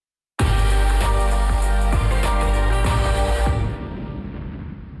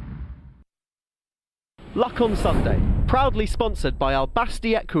Luck on Sunday, proudly sponsored by Al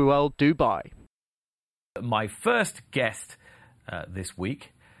Basti Equiworld Dubai. My first guest this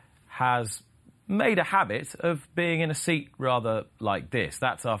week has made a habit of being in a seat rather like this.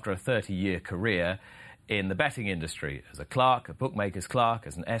 That's after a 30-year career in the betting industry as a clerk, a bookmaker's clerk,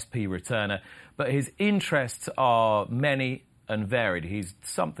 as an SP returner. But his interests are many and varied. He's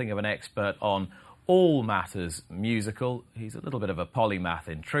something of an expert on all matters musical. He's a little bit of a polymath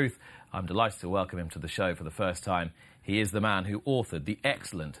in truth. I'm delighted to welcome him to the show for the first time. He is the man who authored the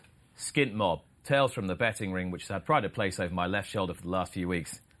excellent Skint Mob, Tales from the Betting Ring, which has had pride of place over my left shoulder for the last few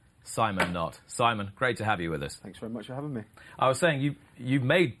weeks. Simon Knott. Simon, great to have you with us. Thanks very much for having me. I was saying you've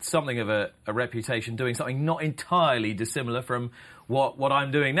made something of a reputation doing something not entirely dissimilar from what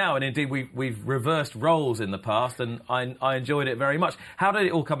I'm doing now, and indeed we've reversed roles in the past, and I enjoyed it very much. How did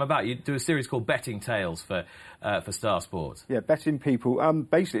it all come about? You do a series called Betting Tales for Star Sports. Yeah, Betting People.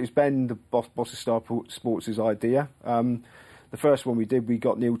 Basically, it's Ben, the boss of Star Sports' idea. The first one we did, we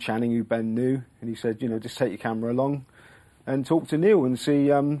got Neil Channing, who Ben knew, and he said, just take your camera along and talk to Neil and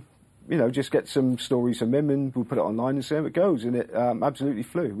see, just get some stories from him, and we'll put it online and see how it goes. And it absolutely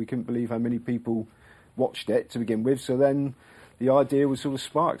flew. We couldn't believe how many people watched it to begin with. So then the idea was sort of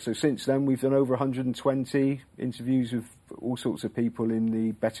sparked. So since then, we've done over 120 interviews with all sorts of people in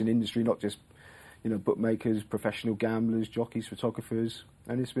the betting industry, not just, bookmakers, professional gamblers, jockeys, photographers.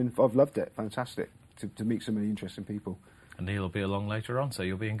 And I've loved it. Fantastic to meet so many interesting people. And Neil will be along later on, so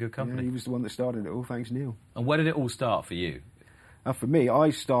you'll be in good company. Yeah, he was the one that started it all. Thanks, Neil. And where did it all start for you? For me, I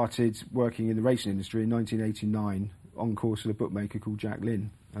started working in the racing industry in 1989 on course with a bookmaker called Jack Lynn,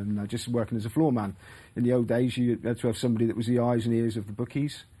 and just working as a floor man. In the old days, you had to have somebody that was the eyes and ears of the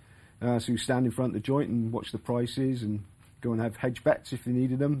bookies. So you stand in front of the joint and watch the prices and go and have hedge bets if you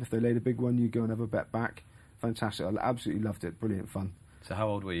needed them. If they laid a big one, you go and have a bet back. Fantastic. I absolutely loved it. Brilliant fun. So how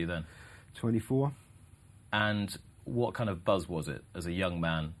old were you then? 24. And what kind of buzz was it as a young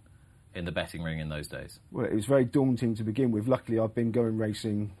man in the betting ring in those days? Well, it was very daunting to begin with. Luckily, I'd been going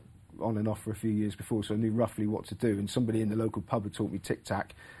racing on and off for a few years before, so I knew roughly what to do. And somebody in the local pub had taught me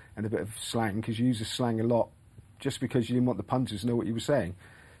tic-tac and a bit of slang, because you use the slang a lot just because you didn't want the punters to know what you were saying.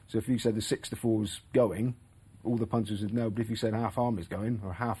 So if you said the 6-4 was going, all the punters would know. But if you said half arm is going,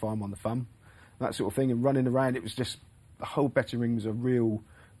 or half arm on the thumb, that sort of thing, and running around, it was just, the whole betting ring was a real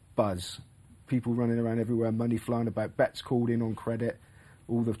buzz. People running around everywhere, money flying about, bets called in on credit.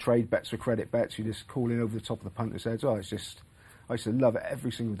 All the trade bets were credit bets. You just call in over the top of the punter's heads. I used to love it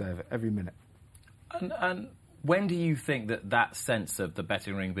every single day of it, every minute. And when do you think that sense of the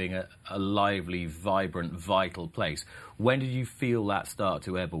betting ring being a lively, vibrant, vital place, when did you feel that start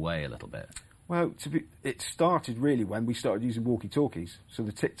to ebb away a little bit? Well, it started really when we started using walkie-talkies. So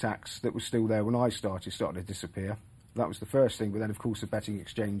the tic-tacs that were still there when I started to disappear. That was the first thing. But then, of course, the betting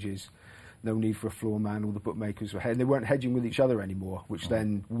exchanges, no need for a floor man, all the bookmakers were they weren't hedging with each other anymore, which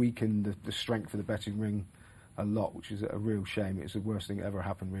then weakened the strength of the betting ring a lot, which is a real shame. It's the worst thing that ever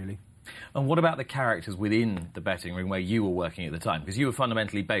happened, really. And what about the characters within the betting ring where you were working at the time? Because you were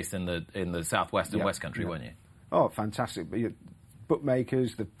fundamentally based in the southwest and west country, weren't you? Oh, fantastic.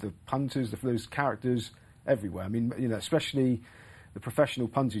 Bookmakers, the punters, those characters everywhere. I mean, especially the professional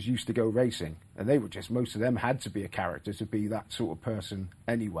punters used to go racing, and they were most of them had to be a character to be that sort of person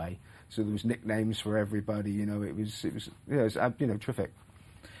anyway. So there was nicknames for everybody. It was terrific.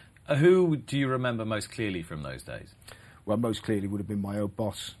 Who do you remember most clearly from those days? Well, most clearly would have been my old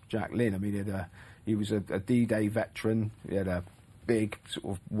boss, Jack Lynn. I mean, he was a D-Day veteran. He had a big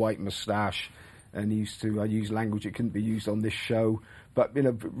sort of white moustache, and I used language that couldn't be used on this show. But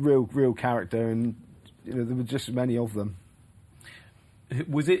real character, and there were just many of them.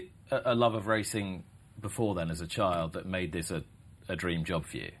 Was it a love of racing before then, as a child, that made this a dream job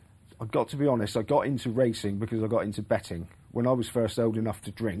for you? I've got to be honest, I got into racing because I got into betting. When I was first old enough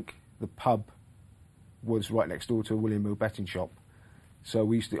to drink, the pub was right next door to a William Hill betting shop. So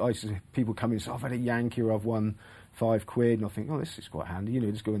I used to people come in and say, I've had a Yankee or I've won £5, and I think, this is quite handy,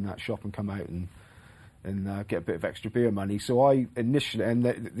 just go in that shop and come out and get a bit of extra beer money. So I initially, and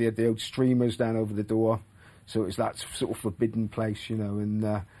the old streamers down over the door, so it was that sort of forbidden place, and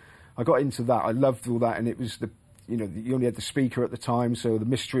I got into that. I loved all that, and it was you only had the speaker at the time, so the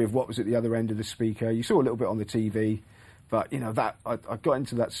mystery of what was at the other end of the speaker. You saw a little bit on the TV, but that I got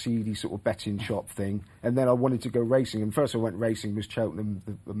into that seedy sort of betting shop thing, and then I wanted to go racing. And first I went racing was Cheltenham,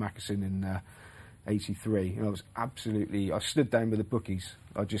 the Macassin in '83, and I stood down with the bookies.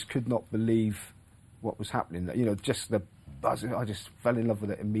 I just could not believe what was happening. Just the buzz. I just fell in love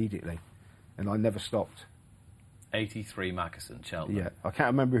with it immediately, and I never stopped. 83 Macassin, Cheltenham. Yeah, I can't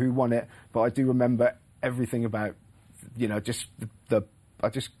remember who won it, but I do remember everything about, just I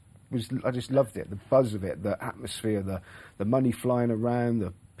just I just loved it. The buzz of it, the atmosphere, the money flying around,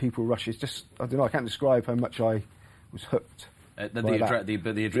 the people rushing. It's just, I don't know. I can't describe how much I was hooked. The by that.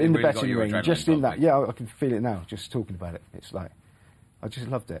 adrenaline In the really got betting your ring, adrenaline just in that, pumping. yeah, I can feel it now. Just talking about it, it's like I just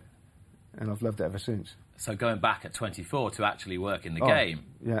loved it, and I've loved it ever since. So going back at 24 to actually work in the Oh, game.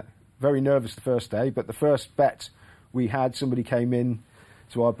 Yeah, very nervous the first day, but the first bet we had, somebody came in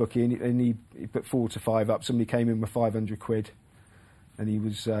to our bookie and he put 4 to 5 up. Somebody came in with 500 quid, and he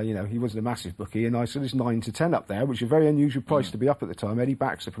was, he wasn't a massive bookie, and I said it's 9 to 10 up there, which is a very unusual price to be up at the time. Eddie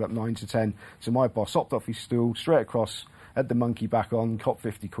Baxter put up 9 to 10, so my boss hopped off his stool, straight across, had the monkey back on, copped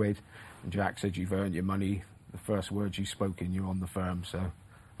 50 quid, and Jack said, "You've earned your money. The first words you spoke in, you're on the firm." So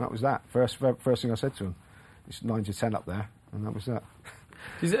that was that. First thing I said to him, it's 9 to 10 up there, and that was that.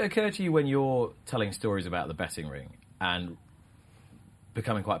 Does it occur to you when you're telling stories about the betting ring and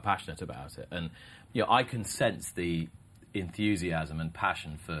becoming quite passionate about it, and I can sense the enthusiasm and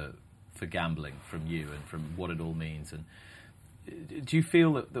passion for gambling from you and from what it all means, and do you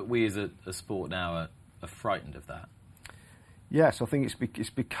feel that we as a sport now are frightened of that? Yes, I think it's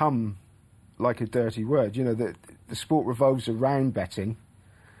become like a dirty word. The sport revolves around betting,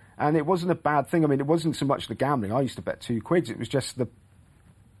 and it wasn't a bad thing. I mean, it wasn't so much the gambling. I used to bet £2. It was just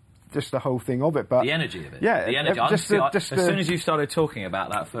the whole thing of it. But the energy of it. Yeah, the energy. As soon as you started talking about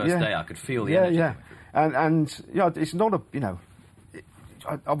that first day, I could feel the energy. Yeah, and it's not a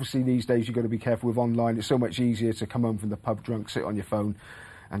obviously these days you've got to be careful with online. It's so much easier to come home from the pub drunk, sit on your phone,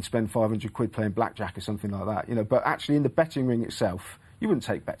 and spend 500 quid playing blackjack or something like that. But actually in the betting ring itself, you wouldn't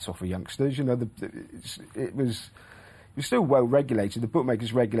take bets off of youngsters. It was still well regulated. The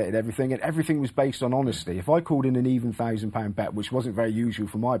bookmakers regulated everything, and everything was based on honesty. If I called in an even £1,000 bet, which wasn't very usual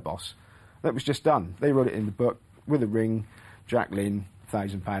for my boss, that was just done. They wrote it in the book with a ring, Jack Lynn,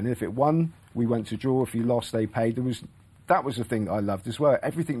 £1,000. And if it won, we went to draw. If you lost, they paid. That was the thing that I loved as well.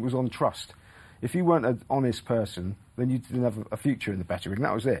 Everything was on trust. If you weren't an honest person, then you didn't have a future in the betting ring.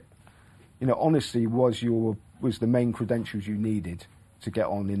 That was it. Honesty was the main credentials you needed to get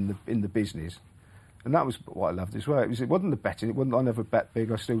on in the business. And that was what I loved as well. It wasn't the betting. I never bet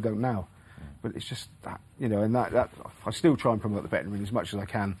big. I still don't now. But it's just that, and that I still try and promote the betting ring as much as I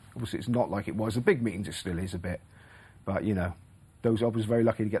can. Obviously, it's not like it was. The big meetings, it still is a bit. But, I was very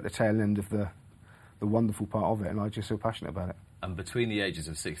lucky to get the tail end of the wonderful part of it, and I was just so passionate about it. And between the ages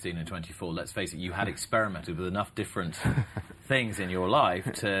of 16 and 24, let's face it, you had experimented with enough different things in your life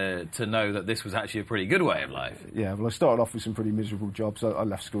to know that this was actually a pretty good way of life. Yeah, well, I started off with some pretty miserable jobs. I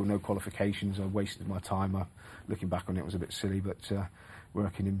left school, no qualifications. I wasted my time. Looking back on it, was a bit silly, but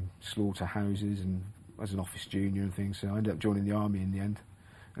working in slaughterhouses and as an office junior and things. So I ended up joining the army in the end.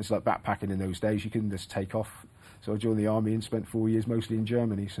 And it's like backpacking in those days. You couldn't just take off. So I joined the army and spent 4 years mostly in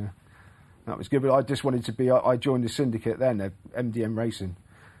Germany. So that was good. But I just wanted to be... I joined the syndicate then, MDM Racing,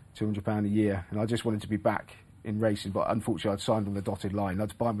 £200 a year. And I just wanted to be back in racing. But unfortunately, I'd signed on the dotted line. I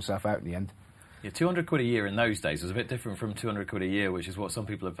had to buy myself out in the end. Yeah, 200 quid a year in those days was a bit different from 200 quid a year, which is what some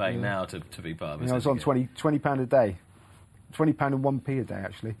people are paying now to be part of it. I was on £20 a day. £20 and 1p a day,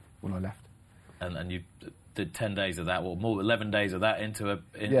 actually, when I left. And you did 10 days of that, or more, 11 days of that into a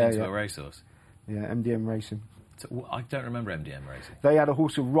racehorse? Yeah, MDM Racing. So, I don't remember MDM Racing. They had a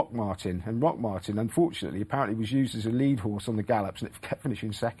horse called Rock Martin, and Rock Martin, unfortunately, apparently was used as a lead horse on the gallops, and it kept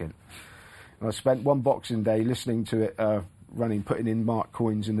finishing second. And I spent one Boxing Day listening to it putting in marked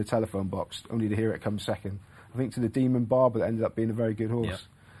coins in the telephone box, only to hear it come second. I think to the Demon Barber, that ended up being a very good horse.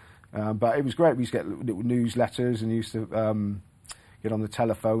 Yep. But it was great. We used to get little newsletters and used to get on the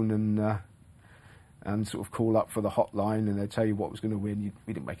telephone and sort of call up for the hotline, and they'd tell you what was going to win.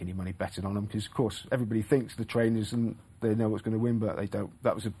 We didn't make any money betting on them because, of course, everybody thinks the trainers and they know what's going to win, but they don't.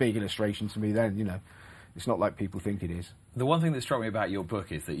 That was a big illustration to me then, It's not like people think it is. The one thing that struck me about your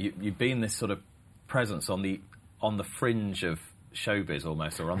book is that you've been this sort of presence on the fringe of showbiz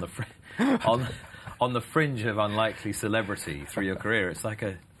almost, or on the fringe of unlikely celebrity through your career. It's like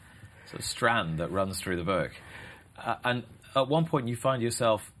a sort of strand that runs through the book. And at one point you find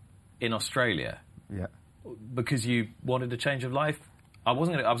yourself in Australia. Yeah. Because you wanted a change of life. I was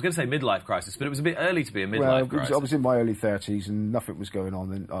going to say midlife crisis, but it was a bit early to be a midlife crisis. I was in my early 30s and nothing was going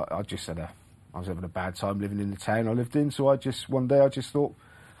on, and I just said I was having a bad time living in the town I lived in, so one day I just thought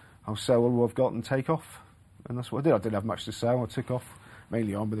I'll sell all I've got and take off. And that's what I did. I didn't have much to sell. I took off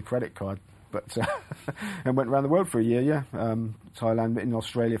mainly on with a credit card, but and went around the world for a year, Thailand, in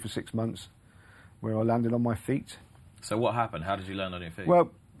Australia for 6 months, where I landed on my feet. So what happened? How did you land on your feet? Well,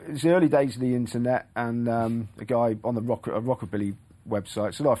 it was the early days of the internet, and a guy on the Rockabilly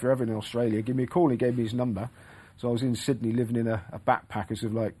website said, if you're ever in Australia, give me a call. He gave me his number. So I was in Sydney living in a backpackers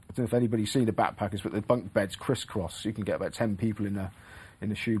of, like, I don't know if anybody's seen the backpackers, but the bunk beds crisscross. You can get about 10 people in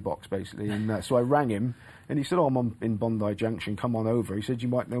in a shoebox, basically. And so I rang him, and he said, "Oh, I'm in Bondi Junction, come on over." He said, "You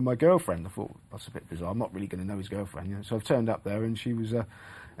might know my girlfriend." I thought, that's a bit bizarre. I'm not really going to know his girlfriend. You know? So I've turned up there, and she was an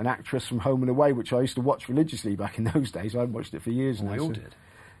actress from Home and Away, which I used to watch religiously back in those days. I hadn't watched it for years now. We all did.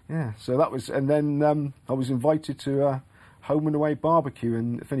 Yeah, so that was... And then I was invited to Home and Away barbecue,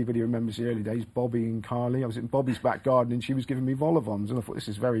 and if anybody remembers the early days, Bobby and Carly, I was in Bobby's back garden, and she was giving me vol au vents, and I thought, this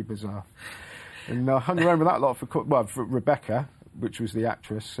is very bizarre. And I hung around with that lot for Rebecca, which was the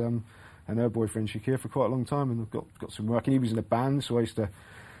actress, and her boyfriend Shakir for quite a long time, and I've got some work. And he was in a band, so I used to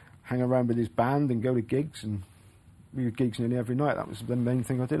hang around with his band and go to gigs, and we did gigs nearly every night. That was the main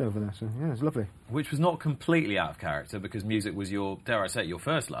thing I did over there, so yeah, it was lovely. Which was not completely out of character, because music was your, dare I say it, your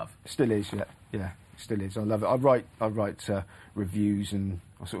first love. Still is, yeah, still is. I love it. I write reviews, and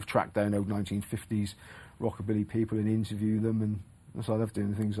I sort of track down old 1950s rockabilly people and interview them, and I love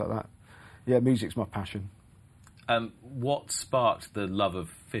doing things like that. Yeah, music's my passion. What sparked the love of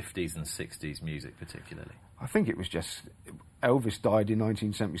 50s and 60s music particularly? I think it was just Elvis died in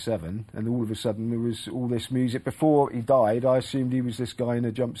 1977, and all of a sudden there was all this music. Before he died, I assumed he was this guy in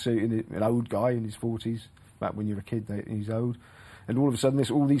a jumpsuit, an old guy in his 40s. Back when you're a kid, he's old. And all of a sudden,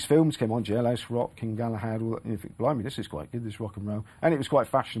 all these films came on, Jailhouse Rock, King Galahad, all that. And you think, blimey, this is quite good, this rock and roll. And it was quite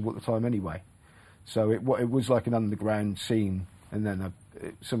fashionable at the time anyway. So it was like an underground scene, and then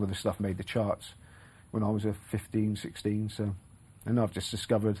some of the stuff made the charts when I was 15, 16. So, and I've just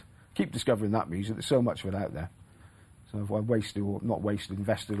keep discovering that music. There's so much of it out there. So I've invested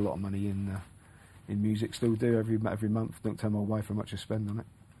a lot of money in music. Still do every month. Don't tell my wife how much I spend on it.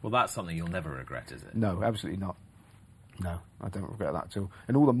 Well, that's something you'll never regret, is it? No, absolutely not. No, I don't regret that at all.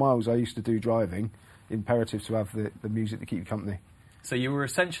 And all the miles I used to do driving, imperative to have the music to keep you company. So you were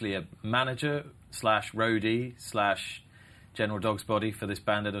essentially a manager / roadie / general dog's body for this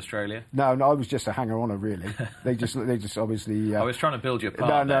band in Australia? No, I was just a hanger-oner, really. They just obviously... I was trying to build you a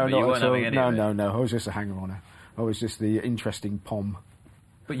partner, but you weren't having any of it. No, I was just a hanger-oner. I was just the interesting pom.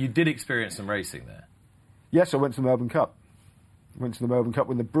 But you did experience some racing there? Yes, I went to the Melbourne Cup. Went to the Melbourne Cup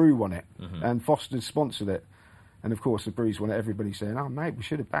when the Brew won it, and Foster's sponsored it. And, of course, the Brew's won it. Everybody's saying, "Oh, mate, we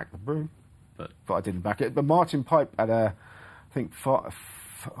should have backed the Brew." But I didn't back it. But Martin Pipe had I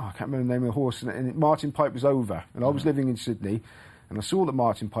can't remember the name of the horse, and Martin Pipe was over. And I was living in Sydney, and I saw that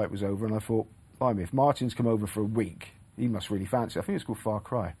Martin Pipe was over, and I thought, blimey, if Martin's come over for a week, he must really fancy it. I think it's called Far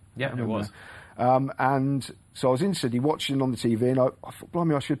Cry. Yeah, it was. And so I was in Sydney watching on the TV, and I thought,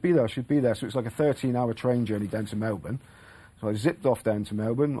 blimey, I should be there. So it's like a 13-hour train journey down to Melbourne. So I zipped off down to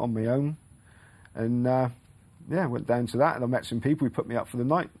Melbourne on my own, and went down to that, and I met some people who put me up for the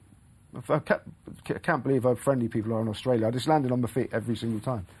night. I can't believe how friendly people are in Australia. I just landed on my feet every single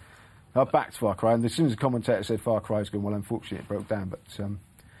time. I backed Far Cry, and as soon as the commentator said Far Cry's going, well, unfortunately it broke down, but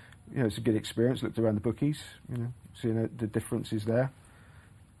it's a good experience. Looked around the bookies, seeing the differences there.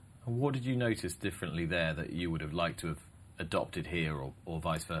 And what did you notice differently there that you would have liked to have adopted here, or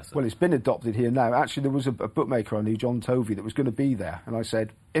vice versa? Well, it's been adopted here now. Actually, there was a bookmaker I knew, John Tovey, that was going to be there, and I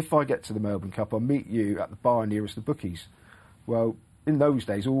said, if I get to the Melbourne Cup, I'll meet you at the bar nearest the bookies. Well, in those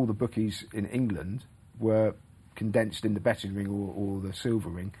days, all the bookies in England were condensed in the betting ring or the silver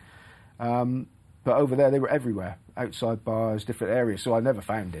ring. But over there, they were everywhere, outside bars, different areas. So I never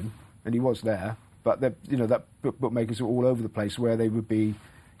found him, and he was there. But that bookmakers were all over the place where they would be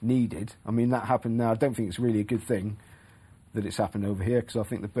needed. I mean, that happened now. I don't think it's really a good thing that it's happened over here, because I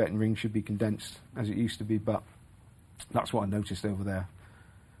think the betting ring should be condensed as it used to be. But that's what I noticed over there.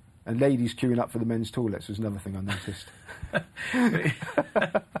 And ladies queuing up for the men's toilets was another thing I noticed.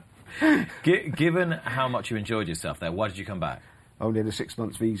 Given how much you enjoyed yourself there, why did you come back? Only had a 6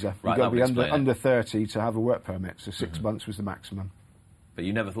 months visa. Right, You've got to be under 30 to have a work permit, so 6 months was the maximum. But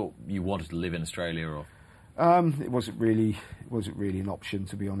you never thought you wanted to live in Australia, or? It wasn't really an option,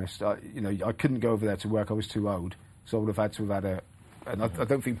 to be honest. I couldn't go over there to work. I was too old, so I would have had to have had and I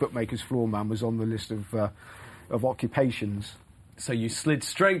don't think bookmakers floor man was on the list of occupations. So you slid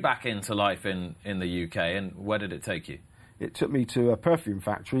straight back into life in the UK, and where did it take you? It took me to a perfume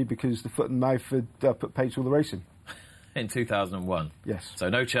factory because the Foot and Mouth had put paid for all the racing. In 2001? Yes. So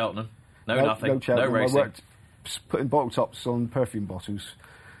no Cheltenham, nothing, no Cheltenham. no racing? I worked putting bottle tops on perfume bottles.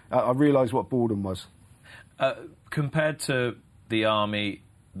 I realised what boredom was. Compared to the army,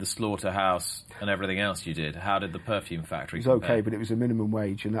 the slaughterhouse and everything else you did, how did the perfume factory compare? It was okay, but it was a minimum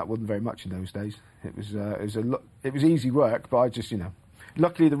wage, and that wasn't very much in those days. It was easy work, but I just,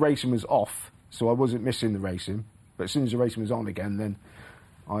 luckily the racing was off, so I wasn't missing the racing. But as soon as the racing was on again, then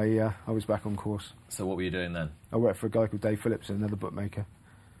I was back on course. So what were you doing then? I worked for a guy called Dave Phillips, another bookmaker.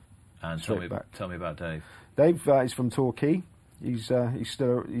 And tell me about Dave. Dave is from Torquay. He's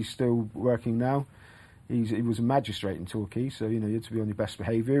still working now. He was a magistrate in Torquay, so you had to be on your best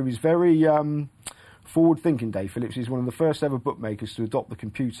behaviour. He was very forward-thinking. Dave Phillips. He's one of the first ever bookmakers to adopt the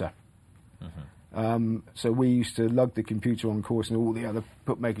computer. So we used to lug the computer on course, and all the other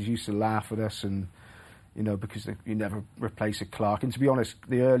bookmakers used to laugh at us, and because you never replace a clerk. And to be honest,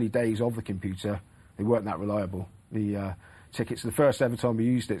 the early days of the computer, they weren't that reliable. The tickets, the first ever time we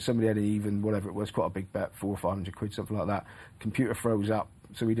used it, somebody had even whatever it was, quite a big bet, 400 or 500 quid, something like that. Computer froze up,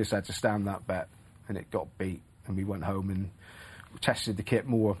 so we just had to stand that bet, and it got beat, and we went home and tested the kit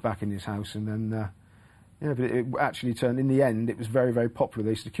more back in his house, and then. But it actually turned. In the end, it was very, very popular.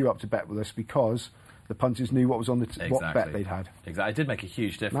 They used to queue up to bet with us because the punters knew what was on what bet they'd had. Exactly, it did make a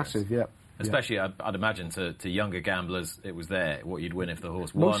huge difference. Massive, yeah. Especially, I'd imagine to younger gamblers, it was there what you'd win if the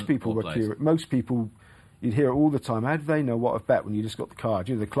horse won. Most people were curious. Most people, you'd hear it all the time. How do they know what I've bet when you just got the card?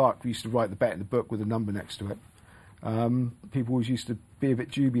 The clerk used to write the bet in the book with a number next to it. People always used to be a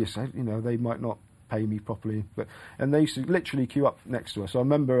bit dubious. They might not pay me properly, and they used to literally queue up next to us. I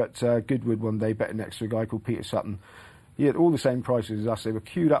remember at Goodwood one day betting next to a guy called Peter Sutton. He had all the same prices as us. They were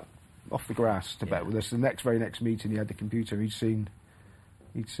queued up off the grass to bet with us. The very next meeting, he had the computer. He'd seen.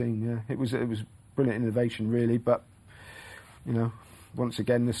 Yeah, it was brilliant innovation, really. But once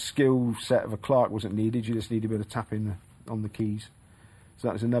again, the skill set of a clerk wasn't needed. You just needed a bit of tapping on the keys. So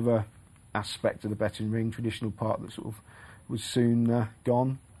that was another aspect of the betting ring, traditional part that sort of was soon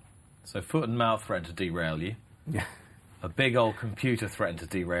gone. So foot and mouth threatened to derail you. Yeah. A big old computer threatened to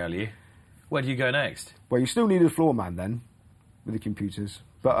derail you. Where do you go next? Well, you still needed a floor man then, with the computers.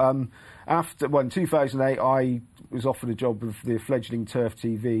 But in 2008, I was offered a job with the fledgling Turf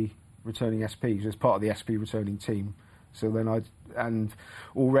TV returning SPs as part of the SP returning team. So then and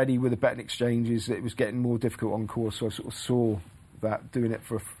already with the betting exchanges, it was getting more difficult on course. So I sort of saw that doing it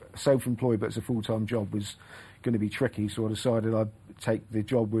for self-employed, but as a full-time job, was going to be tricky. So I decided I'd take the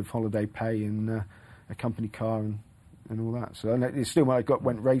job with holiday pay and a company car and all that. So and it's still when I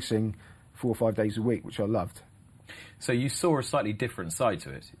went racing 4 or 5 days a week, which I loved. So you saw a slightly different side to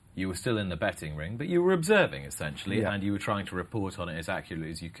it. You were still in the betting ring, but you were observing, essentially, and you were trying to report on it as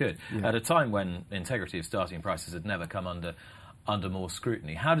accurately as you could, at a time when integrity of starting prices had never come under more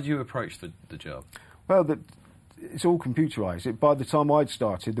scrutiny. How did you approach the job? Well, it's all computerised. By the time I'd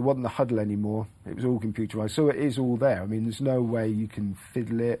started, there wasn't the huddle anymore. It was all computerised, so it is all there. I mean, there's no way you can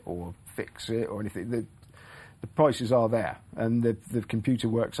fiddle it or fix it or anything. The prices are there, and the computer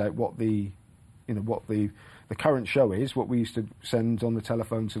works out what the current show is, what we used to send on the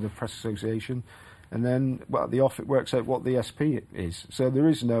telephone to the Press Association, and then at the off it works out what the SP is. So there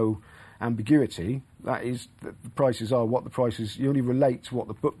is no ambiguity. That is, the prices are what the prices. You only relate to what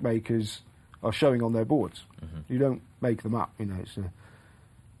the bookmakers are showing on their boards. You don't make them up.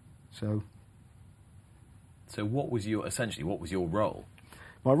 So what was your role?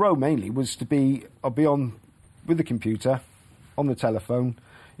 My role mainly was I'll be on with the computer, on the telephone,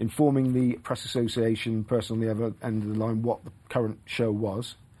 informing the Press Association person on the other end of the line what the current show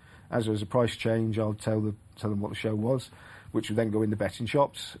was. As there was a price change, I'll tell them what the show was, which would then go in the betting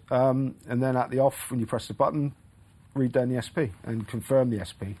shops. And then at the off, when you press the button, read down the SP and confirm the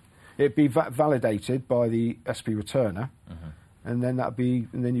SP. It'd be validated by the SP returner, and then that would be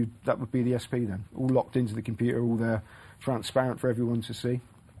the SP then, all locked into the computer, all there, transparent for everyone to see.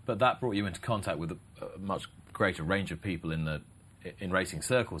 But that brought you into contact with a much greater range of people in racing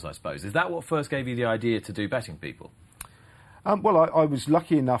circles, I suppose. Is that what first gave you the idea to do betting people? Well, I was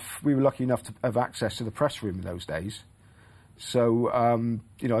lucky enough. We were lucky enough to have access to the press room in those days. So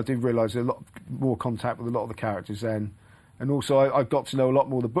I did realise a lot more contact with a lot of the characters then. And also, I got to know a lot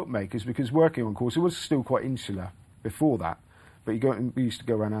more of the bookmakers because working on course, it was still quite insular before that. But we used to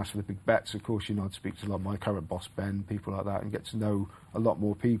go around and ask for the big bets. Of course, I'd speak to a lot of my current boss, Ben, people like that, and get to know a lot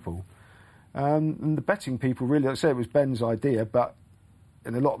more people. And the betting people, really, like I say, it was Ben's idea, but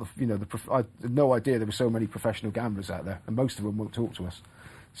and a lot of I had no idea there were so many professional gamblers out there, and most of them won't talk to us.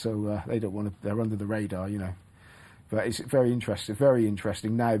 So they don't want to, they're under the radar, But it's very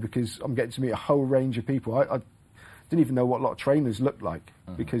interesting now because I'm getting to meet a whole range of people. I didn't even know what a lot of trainers looked like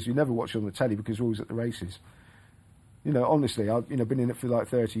because you never watch it on the telly because we're always at the races. Honestly, I've been in it for like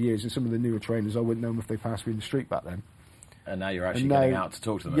 30 years, and some of the newer trainers, I wouldn't know them if they passed me in the street back then. And now you're actually getting out to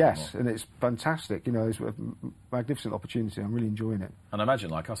talk to them. Yes, and it's fantastic. It's a magnificent opportunity. I'm really enjoying it. And I imagine,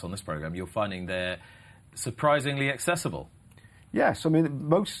 like us on this programme, you're finding they're surprisingly accessible. Yes, I mean,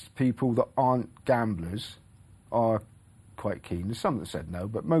 most people that aren't gamblers are quite keen. There's some that said no,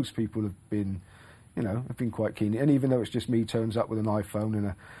 but most people have been quite keen. And even though it's just me turns up with an iPhone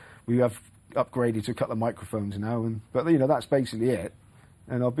and we have upgraded to a couple of microphones now, but that's basically it.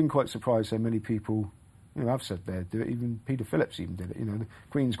 And I've been quite surprised how many people You know, I've said they'd do it. Even Peter Phillips even did it. You know, the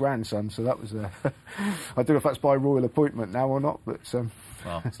Queen's grandson. So that was. I don't know if that's by royal appointment now or not, but.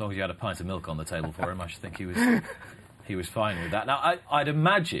 Well, as long as you had a pint of milk on the table for him, I should think he was fine with that. Now, I'd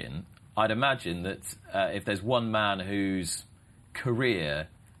imagine that if there's one man whose career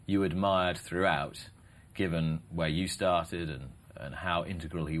you admired throughout, given where you started and how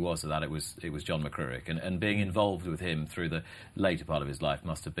integral he was to that, it was John McCririck, and being involved with him through the later part of his life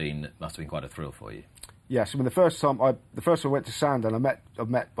must have been quite a thrill for you. Yes, I mean the first time I went to Sandown,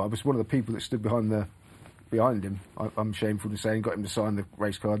 I was one of the people that stood behind him. I'm shameful to say, and got him to sign the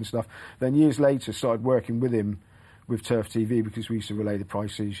race card and stuff. Then years later, started working with him with Turf TV because we used to relay the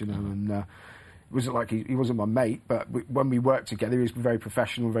prices, you know, and it wasn't like he wasn't my mate, but when we worked together, he was very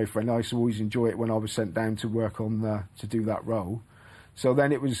professional, very friendly. I used to always enjoy it when I was sent down to work on to do that role. So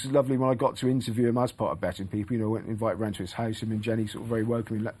then it was lovely when I got to interview him as part of Betting People. You know, went and invited round to his house. Him and Jenny sort of very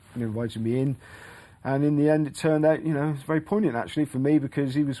welcoming and invited me in. And in the end, it turned out, you know, it was very poignant actually for me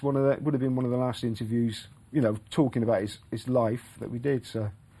because he was would have been one of the last interviews, you know, talking about his life that we did. So,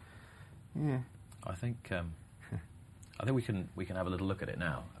 yeah. I think we can have a little look at it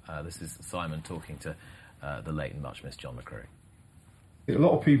now. This is Simon talking to the late and much missed John McCririck. A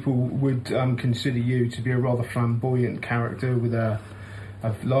lot of people would consider you to be a rather flamboyant character with a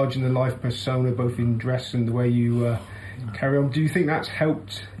larger-than-life persona, both in dress and the way you carry on. Do you think that's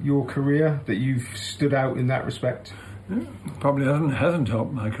helped your career, that you've stood out in that respect? Probably hasn't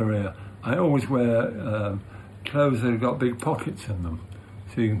helped my career. I always wear clothes that have got big pockets in them,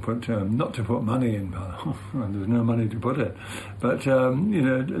 so you can put, not to put money in, there's no money to put it, but, you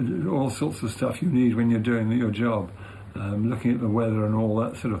know, all sorts of stuff you need when you're doing your job. Looking at the weather and all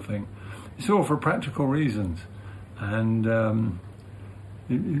that sort of thing. It's all for practical reasons, and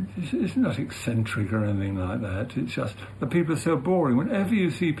it's not eccentric or anything like that. It's just the people are so boring. Whenever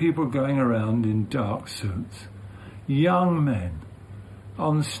you see people going around in dark suits, young men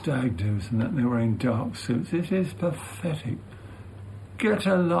on stag do's and that, they're wearing dark suits, it is pathetic. Get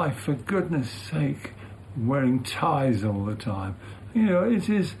a life, for goodness sake, wearing ties all the time. You know, it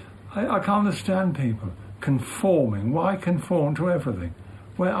is. I can't understand people conforming. Why conform to everything?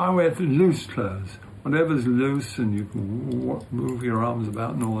 Well, I wear loose clothes. Whatever's loose, and you can move your arms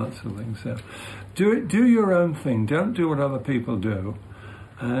about and all that sort of thing. So, do your own thing. Don't do what other people do,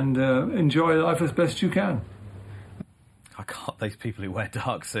 and enjoy life as best you can. I can't. These people who wear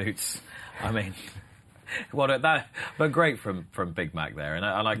dark suits. I mean, but great from Big Mac there, and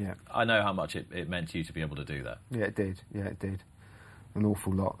I know how much it meant to you to be able to do that. Yeah, it did. Yeah, it did. An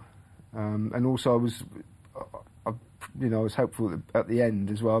awful lot. And also, I was hopeful at the end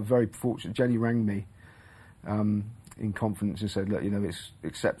as well. I'm very fortunate. Jenny rang me in confidence and said, "Look, you know, it's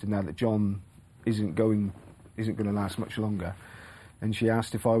accepted now that John isn't going to last much longer." And she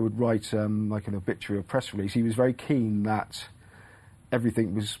asked if I would write like an obituary or press release. He was very keen that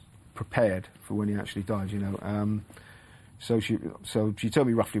everything was prepared for when he actually died. You know. So she told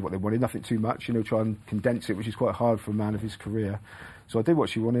me roughly what they wanted, nothing too much. You know, try and condense it, which is quite hard for a man of his career. So I did what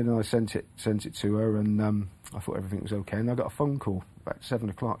she wanted, and I sent it to her, and I thought everything was okay. And I got a phone call about 7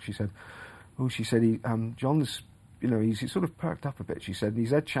 o'clock. She said, John's, you know, he's sort of perked up a bit. She said, he's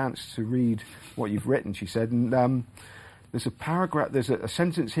had a chance to read what you've written. She said, and there's a paragraph, there's a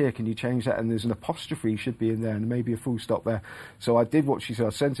sentence here. Can you change that? And there's an apostrophe should be in there, and maybe a full stop there. So I did what she said. I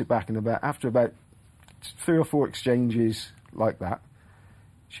sent it back, and after about 3 or 4 exchanges like that,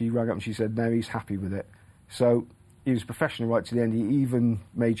 she rang up and she said, no, he's happy with it. So he was professional right to the end. He even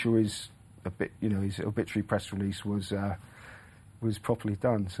made sure his obituary press release was properly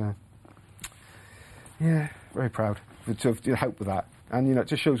done. So, yeah, very proud to help with that. And, you know, it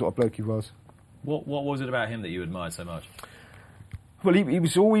just shows what a bloke he was. What was it about him that you admired so much? Well, he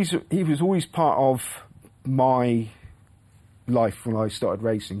was always part of my life when I started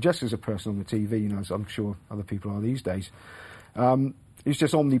racing, just as a person on the TV, you know, as I'm sure other people are these days. He was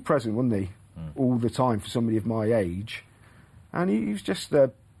just omnipresent, wasn't he? All the time for somebody of my age. And he was just,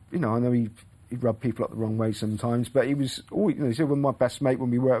 you know, I know he rubbed people up the wrong way sometimes, but he was always, you know, he was my best mate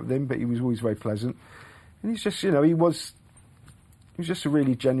when we worked with him, but he was always very pleasant. And he's just, you know, he was just a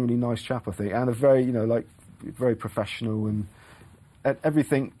really genuinely nice chap, I think, and a very, you know, like, very professional, and at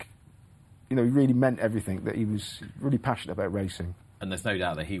everything, you know, he really meant everything, that he was really passionate about racing. And there's no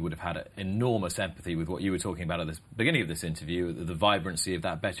doubt that he would have had enormous empathy with what you were talking about at the beginning of this interview, the vibrancy of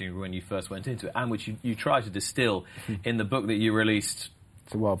that betting room when you first went into it, and which you tried to distill in the book that you released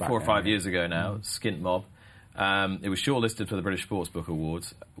 4 or 5 years ago now, Skint Mob. It was shortlisted for the British Sports Book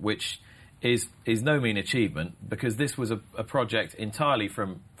Awards, which is no mean achievement, because this was a project entirely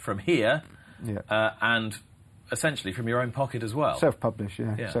from here, and essentially from your own pocket as well. Self-published,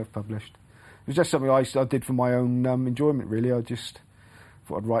 yeah. Self-published. was just something I did for my own enjoyment, really. I just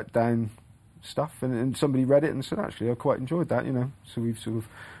thought I'd write down stuff, and somebody read it and said, actually, I quite enjoyed that, you know. So we've sort of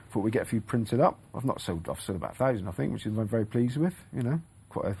thought we'd get a few printed up. I've sold about 1,000, I think, which I'm very pleased with, you know.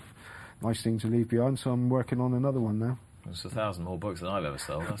 Quite a nice thing to leave behind, so I'm working on another one now. There's 1,000 more books than I've ever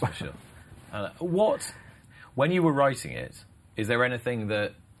sold, that's for sure. When you were writing it, is there anything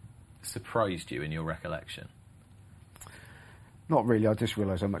that surprised you in your recollection? Not really. I just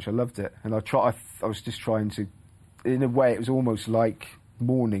realised how much I loved it, and I was just trying to, in a way, it was almost like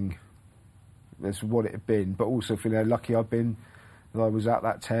mourning. That's what it had been, but also feeling how lucky I've been that I was at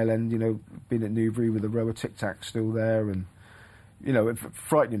that tail end. You know, being at Newbury with the row of Tic Tacs still there, and you know,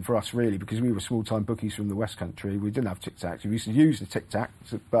 frightening for us really, because we were small-time bookies from the West Country. We didn't have Tic Tacs. We used to use the Tic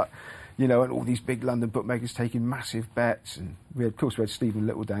Tacs, but you know, and all these big London bookmakers taking massive bets, and of course we had Stephen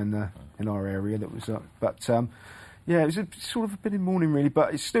Little down there in our area that was up, but. Yeah, it was sort of a bit in mourning, really,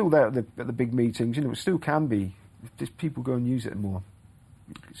 but it's still there at the big meetings. You know, it still can be. If people go and use it more,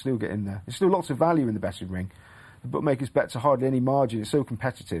 you can still get in there. There's still lots of value in the betting ring. The bookmakers' bets are hardly any margin. It's so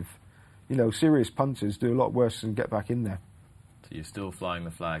competitive. You know, serious punters do a lot worse than get back in there. So you're still flying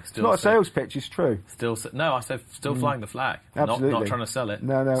the flag. It's not a sales pitch, it's true. No, I said still flying the flag. Absolutely. Not trying to sell it.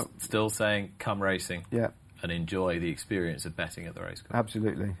 No. Still saying, come racing. Yeah. And enjoy the experience of betting at the racecourse.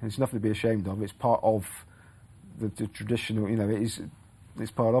 Absolutely. There's nothing to be ashamed of. It's part of the traditional, you know,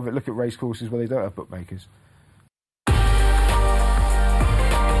 it's part of it. Look at racecourses where they don't have bookmakers.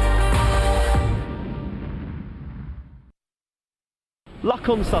 Luck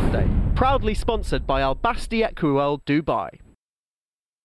on Sunday, proudly sponsored by Al Basti Equiworld Dubai.